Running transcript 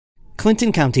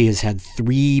Clinton County has had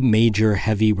 3 major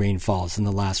heavy rainfalls in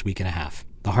the last week and a half.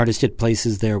 The hardest hit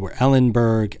places there were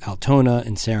Ellenburg, Altona,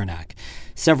 and Saranac.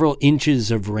 Several inches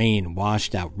of rain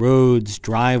washed out roads,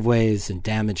 driveways, and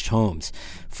damaged homes.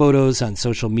 Photos on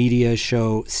social media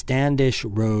show Standish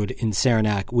Road in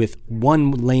Saranac with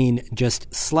one lane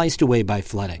just sliced away by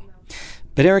flooding.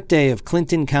 But Eric Day of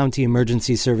Clinton County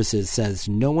Emergency Services says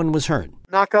no one was hurt.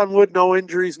 Knock on wood, no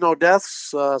injuries, no deaths.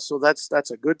 So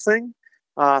that's a good thing.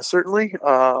 Certainly,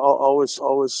 always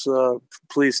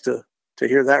pleased to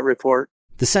hear that report.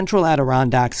 The central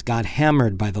Adirondacks got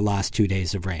hammered by the last 2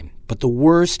 days of rain, but the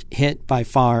worst hit by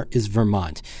far is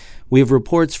Vermont. We have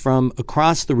reports from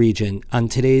across the region on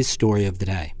today's Story of the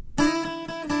Day.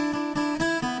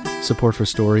 Support for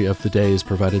Story of the Day is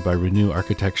provided by Renew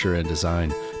Architecture and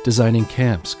Design, designing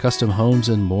camps, custom homes,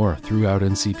 and more throughout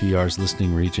NCPR's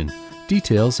listening region.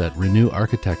 Details at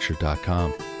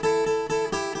renewarchitecture.com.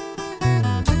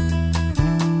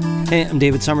 Hey, I'm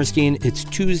David Sommerstein. It's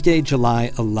Tuesday,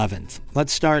 July 11th.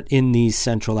 Let's start in the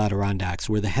central Adirondacks,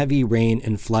 where the heavy rain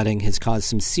and flooding has caused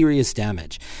some serious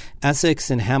damage. Essex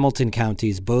and Hamilton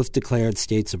counties both declared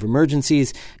states of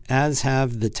emergencies, as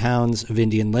have the towns of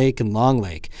Indian Lake and Long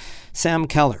Lake. Sam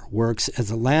Keller works as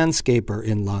a landscaper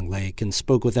in Long Lake and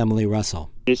spoke with Emily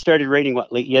Russell. It started raining,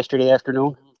 late yesterday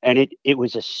afternoon? And it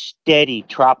was a steady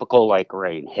tropical-like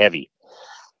rain, heavy.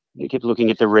 I kept looking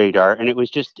at the radar, and it was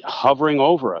just hovering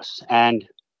over us. And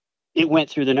it went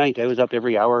through the night. I was up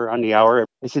every hour on the hour.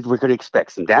 I said, we're going to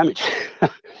expect some damage.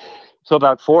 So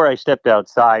about 4, I stepped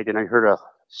outside, and I heard a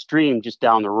stream just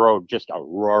down the road, just a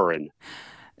roaring.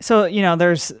 So,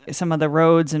 there's some of the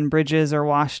roads and bridges are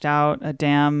washed out. A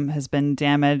dam has been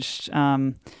damaged.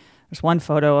 There's one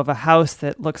photo of a house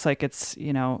that looks like it's,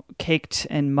 caked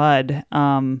in mud.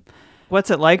 What's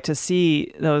it like to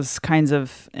see those kinds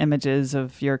of images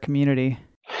of your community?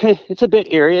 It's a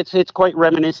bit eerie. It's quite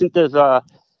reminiscent of,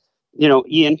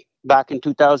 Ian back in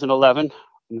 2011.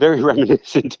 Very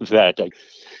reminiscent of that.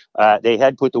 They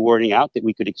had put the warning out that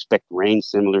we could expect rain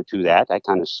similar to that. I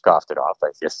kind of scoffed it off. I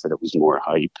just said it was more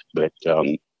hype, but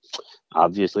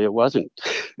obviously it wasn't.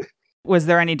 Was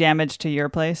there any damage to your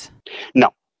place?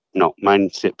 No, mine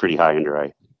sit pretty high and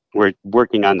dry. We're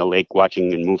working on the lake,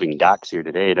 watching and moving docks here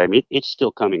today. And I mean, it's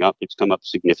still coming up. It's come up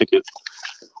significantly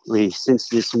since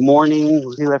this morning.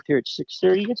 We left here at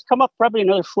 6:30. It's come up probably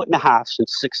another 1.5 feet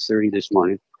since 6:30 this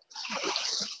morning.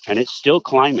 And it's still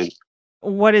climbing.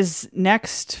 What is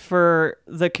next for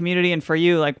the community and for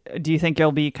you? Like, do you think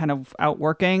you'll be kind of out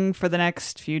working for the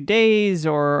next few days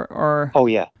or? Oh,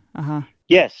 yeah. Uh-huh.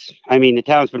 Yes. I mean, the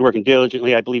town's been working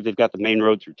diligently. I believe they've got the main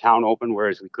road through town open,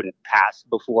 whereas we couldn't pass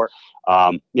before.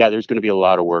 There's going to be a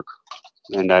lot of work.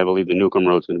 And I believe the Newcomb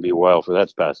Road's going to be a while for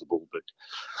that's passable. But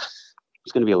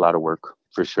it's going to be a lot of work,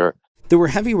 for sure. There were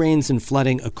heavy rains and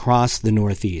flooding across the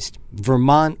Northeast.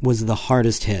 Vermont was the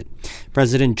hardest hit.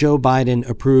 President Joe Biden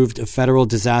approved a federal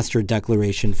disaster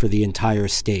declaration for the entire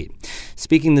state.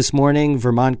 Speaking this morning,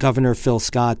 Vermont Governor Phil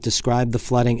Scott described the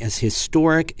flooding as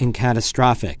historic and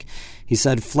catastrophic. He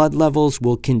said flood levels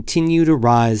will continue to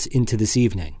rise into this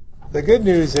evening. The good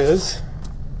news is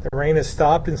the rain has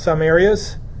stopped in some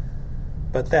areas,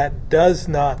 but that does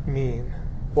not mean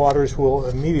waters will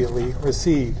immediately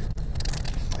recede.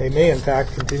 They may, in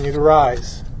fact, continue to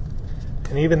rise.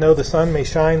 And even though the sun may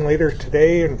shine later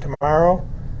today and tomorrow,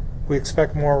 we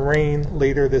expect more rain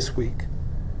later this week,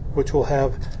 which will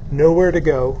have nowhere to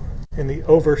go in the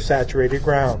oversaturated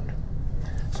ground.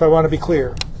 So I want to be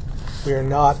clear, we are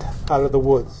not out of the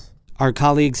woods. Our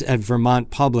colleagues at Vermont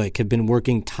Public have been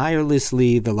working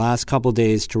tirelessly the last couple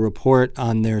days to report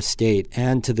on their state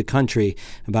and to the country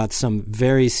about some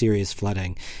very serious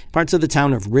flooding. Parts of the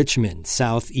town of Richmond,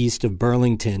 southeast of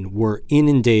Burlington, were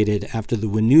inundated after the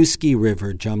Winooski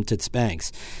River jumped its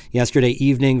banks. Yesterday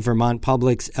evening, Vermont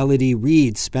Public's Elodie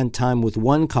Reed spent time with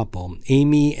one couple,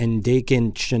 Amy and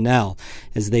Dakin Chanel,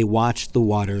 as they watched the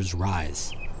waters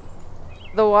rise.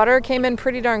 The water came in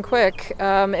pretty darn quick.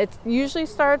 It usually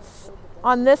starts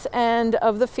on this end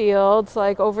of the fields,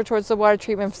 like over towards the water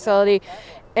treatment facility,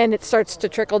 and it starts to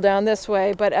trickle down this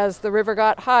way. But as the river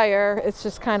got higher, it's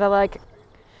just kind of like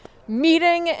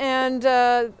meeting, and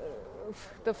the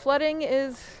flooding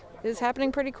is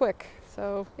happening pretty quick.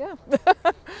 So, yeah.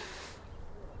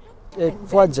 It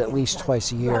floods at least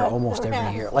twice a year, almost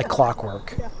every year, like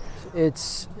clockwork.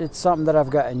 It's something that I've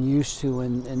gotten used to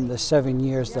in the 7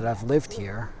 years that I've lived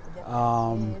here.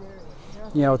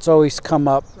 It's always come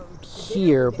up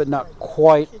here, but not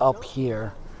quite up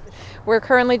here. We're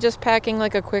currently just packing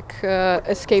like a quick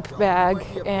escape bag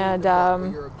and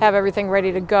have everything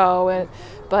ready to go.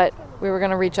 But We were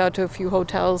going to reach out to a few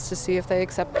hotels to see if they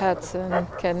accept pets and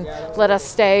can let us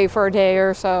stay for a day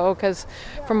or so, because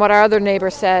from what our other neighbor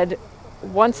said,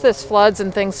 once this floods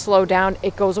and things slow down,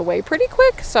 it goes away pretty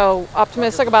quick. So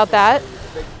optimistic about that.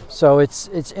 So it's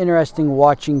interesting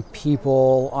watching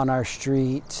people on our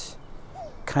street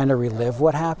kind of relive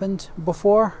what happened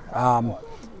before.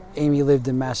 Amy lived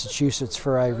in Massachusetts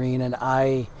for Irene, and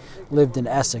I lived in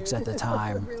Essex at the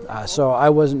time. So I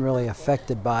wasn't really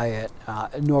affected by it,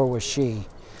 nor was she.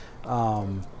 So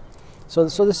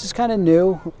this is kind of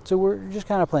new. So we're just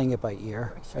kind of playing it by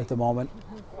ear at the moment.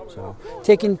 So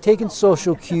taking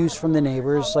social cues from the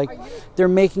neighbors, like they're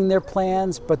making their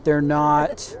plans, but they're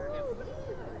not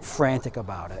frantic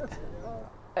about it.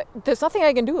 There's nothing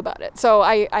I can do about it, so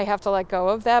I have to let go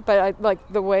of that. But I like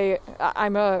the way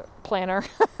I'm a planner,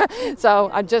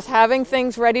 so I'm just having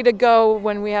things ready to go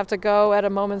when we have to go at a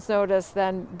moment's notice.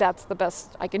 Then that's the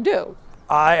best I can do.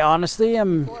 I honestly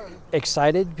am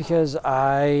excited because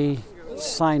I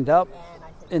signed up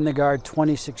in the Guard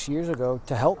 26 years ago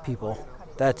to help people.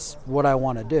 That's what I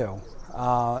want to do.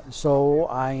 So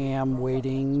I am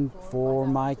waiting for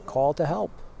my call to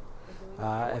help.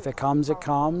 If it comes, it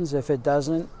comes. If it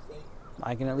doesn't,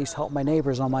 I can at least help my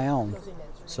neighbors on my own.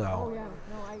 So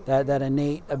that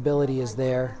innate ability is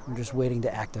there. I'm just waiting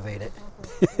to activate it.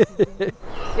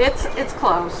 It's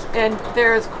close, and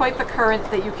there's quite the current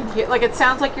that you can hear. Like, it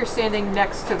sounds like you're standing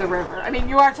next to the river. I mean,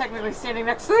 you are technically standing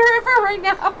next to the river right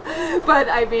now, but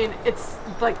I mean, it's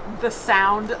like the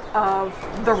sound of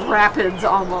the rapids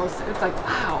almost. It's like,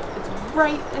 wow, it's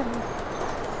right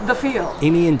in the field.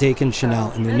 Amy and Dakin Chanel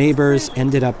and their neighbors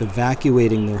ended up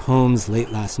evacuating their homes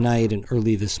late last night and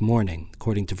early this morning,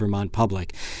 according to Vermont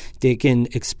Public. Dakin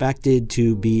expected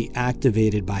to be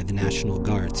activated by the National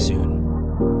Guard soon.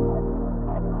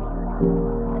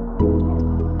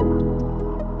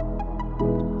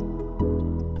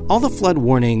 All the flood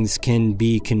warnings can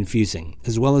be confusing,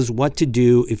 as well as what to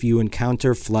do if you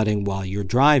encounter flooding while you're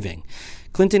driving.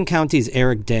 Clinton County's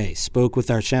Eric Day spoke with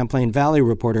our Champlain Valley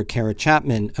reporter Kara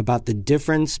Chapman about the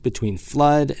difference between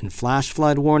flood and flash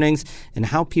flood warnings and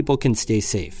how people can stay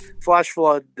safe. Flash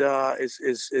flood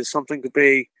is something to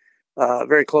pay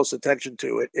very close attention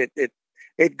to.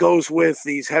 It goes with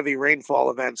these heavy rainfall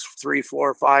events, 3,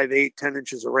 4, 5, 8, 10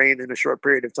 inches of rain in a short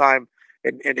period of time,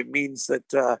 and it means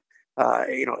that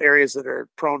areas that are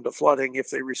prone to flooding, if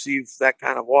they receive that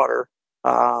kind of water,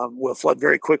 will flood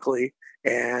very quickly.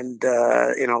 And,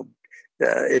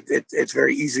 it's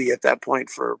very easy at that point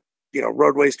for,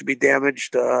 roadways to be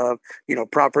damaged,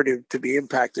 property to be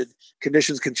impacted.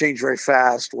 Conditions can change very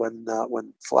fast when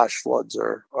flash floods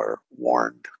are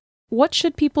warned. What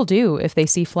should people do if they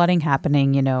see flooding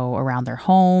happening, around their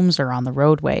homes or on the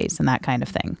roadways and that kind of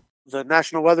thing? The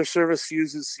National Weather Service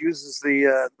uses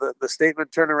the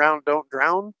statement, turn around, don't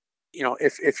drown.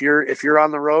 If you're on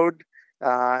the road,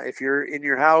 if you're in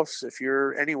your house, if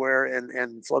you're anywhere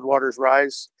and floodwaters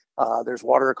rise, there's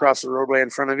water across the roadway in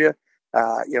front of you,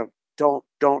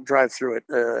 don't drive through it.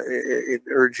 It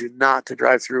urge you not to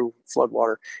drive through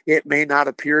floodwater. It may not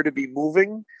appear to be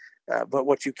moving, but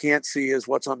what you can't see is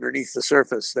what's underneath the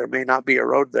surface. There may not be a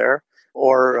road there,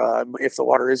 or if the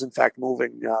water is in fact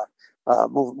moving,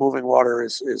 moving water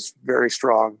is very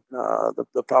strong.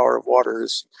 The power of water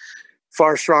is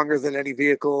far stronger than any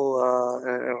vehicle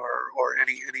or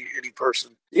any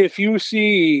person. If you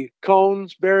see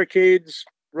cones, barricades,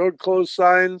 road closed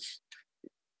signs,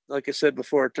 like I said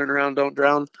before, turn around, don't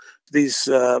drown. These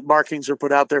markings are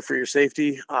put out there for your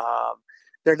safety.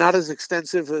 They're not as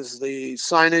extensive as the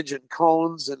signage and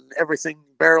cones and everything,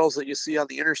 barrels that you see on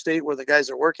the interstate where the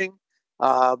guys are working.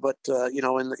 But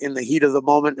in the heat of the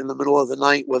moment, in the middle of the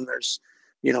night, when there's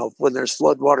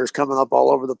floodwaters coming up all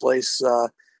over the place,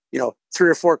 3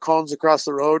 or 4 cones across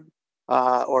the road,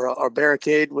 or a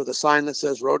barricade with a sign that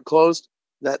says road closed,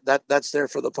 that's there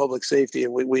for the public safety.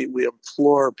 And we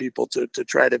implore people to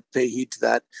try to pay heed to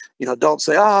that. Don't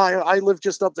say, I live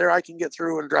just up there, I can get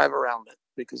through and drive around it,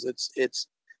 because it's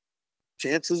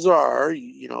chances are,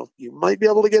 you might be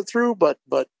able to get through, but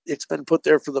it's been put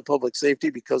there for the public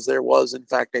safety because there was in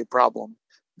fact a problem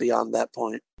beyond that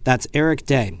point. That's Eric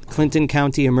Day, Clinton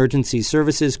County Emergency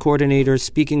Services Coordinator,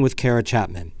 speaking with Kara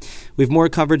Chapman. We have more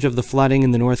coverage of the flooding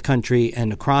in the North Country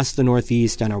and across the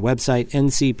Northeast on our website,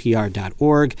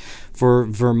 ncpr.org. For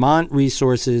Vermont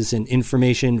resources and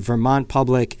information, Vermont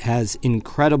Public has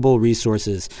incredible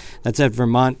resources. That's at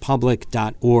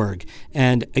vermontpublic.org.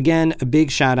 And again, a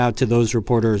big shout out to those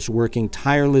reporters working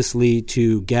tirelessly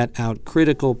to get out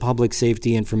critical public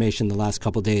safety information the last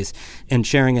couple days and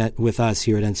sharing it with us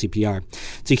here at NCPR.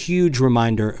 It's a huge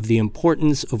reminder of the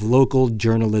importance of local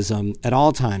journalism at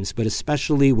all times, but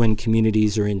especially when communicating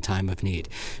communities are in time of need.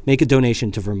 Make a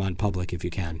donation to Vermont Public if you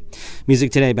can.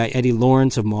 Music today by Eddie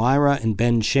Lawrence of Moira and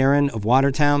Ben Sharon of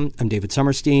Watertown. I'm David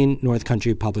Summerstein, North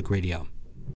Country Public Radio.